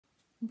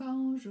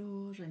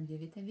Bonjour,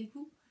 Geneviève est avec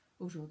vous.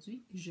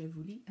 Aujourd'hui, je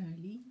vous lis un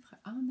livre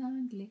en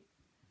anglais.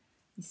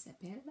 Il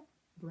s'appelle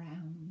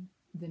Brown,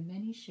 The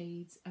Many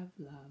Shades of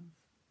Love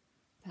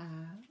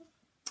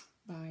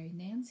by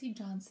Nancy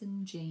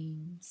Johnson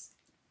James.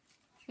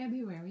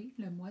 February,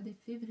 le mois de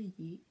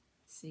février,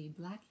 c'est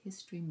Black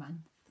History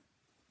Month.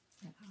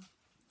 Alors,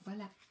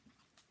 voilà.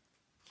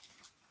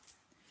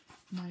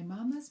 My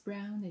mama's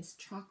brown is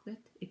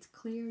chocolate, it's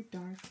clear,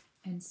 dark,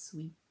 and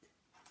sweet.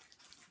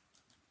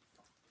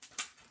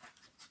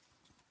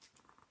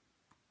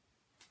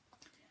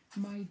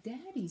 My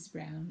daddy's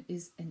brown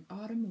is an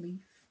autumn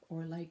leaf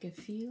or like a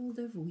field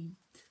of wheat.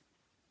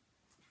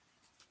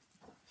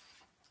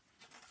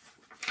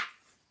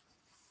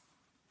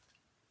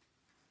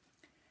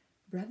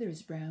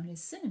 Brother's brown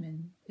is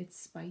cinnamon. It's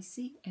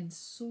spicy and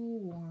so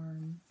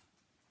warm.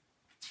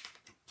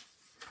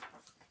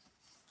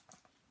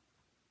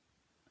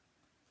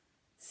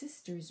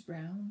 Sister's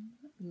brown,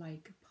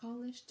 like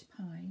polished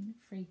pine,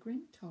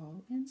 fragrant,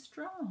 tall, and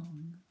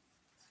strong.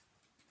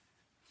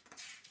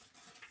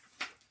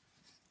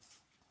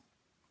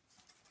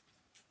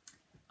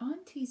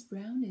 Auntie's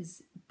brown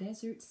is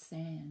desert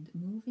sand,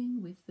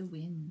 moving with the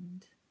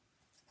wind.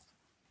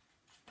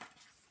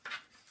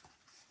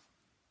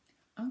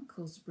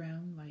 Uncle's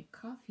brown like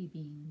coffee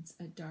beans,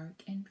 a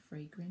dark and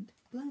fragrant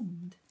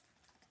blend.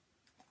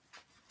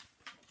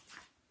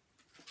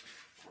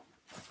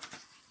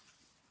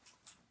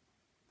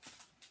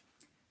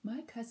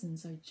 My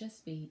cousins are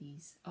just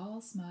babies,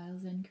 all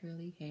smiles and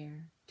curly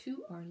hair.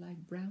 Two are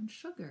like brown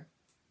sugar.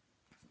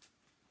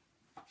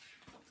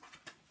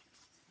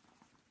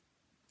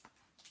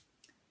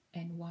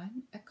 And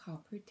one a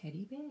copper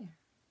teddy bear.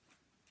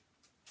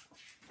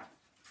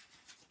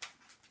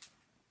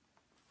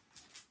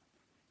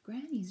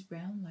 Granny's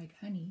brown like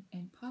honey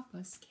and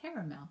Papa's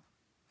caramel.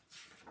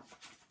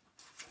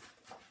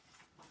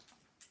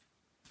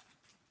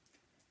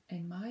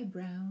 And my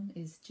brown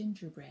is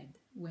gingerbread.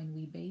 When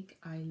we bake,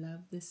 I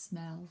love the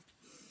smell.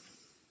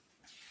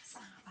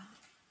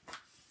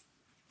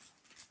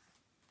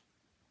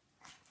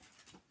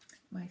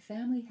 My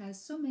family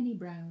has so many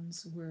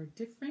browns. We're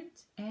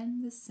different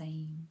and the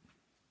same.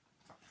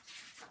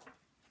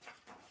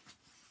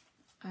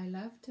 I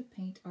love to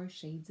paint our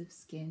shades of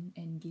skin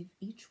and give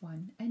each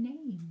one a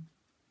name.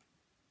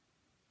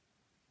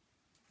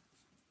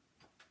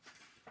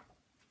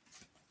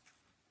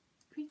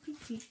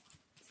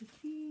 C'est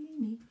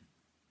fini.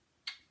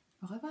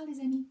 Au revoir les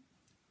amis.